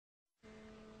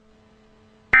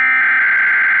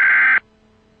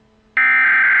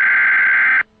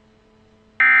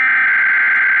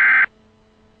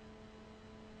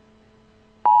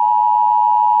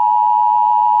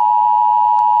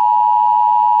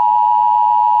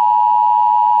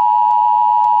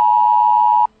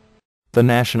The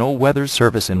National Weather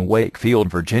Service in Wakefield,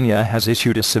 Virginia has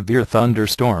issued a severe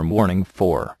thunderstorm warning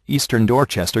for eastern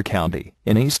Dorchester County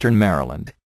in eastern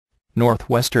Maryland,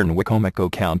 northwestern Wicomico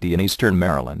County in eastern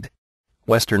Maryland,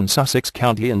 western Sussex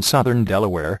County in southern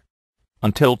Delaware,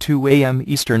 until 2 a.m.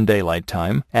 Eastern Daylight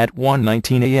Time. At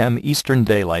 1:19 a.m. Eastern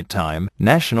Daylight Time,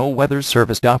 National Weather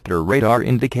Service Doppler radar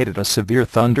indicated a severe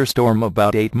thunderstorm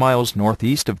about 8 miles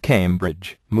northeast of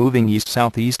Cambridge, moving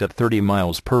east-southeast at 30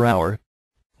 miles per hour.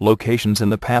 Locations in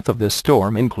the path of this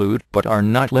storm include, but are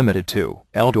not limited to,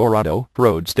 El Dorado,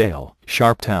 Rhodesdale,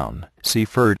 Sharptown,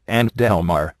 Seaford, and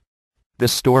Delmar.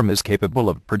 This storm is capable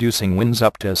of producing winds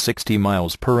up to 60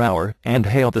 miles per hour and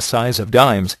hail the size of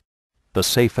dimes. The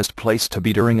safest place to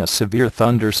be during a severe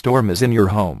thunderstorm is in your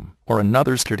home or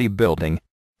another sturdy building.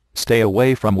 Stay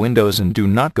away from windows and do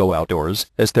not go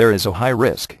outdoors, as there is a high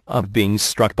risk of being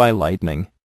struck by lightning.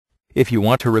 If you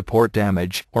want to report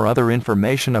damage or other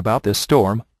information about this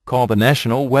storm, call the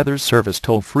National Weather Service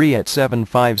toll-free at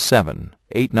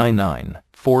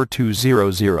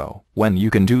 757-899-4200 when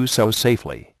you can do so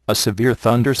safely. A severe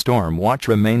thunderstorm watch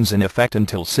remains in effect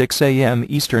until 6 a.m.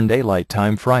 Eastern Daylight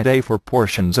Time Friday for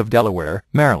portions of Delaware,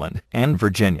 Maryland, and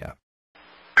Virginia.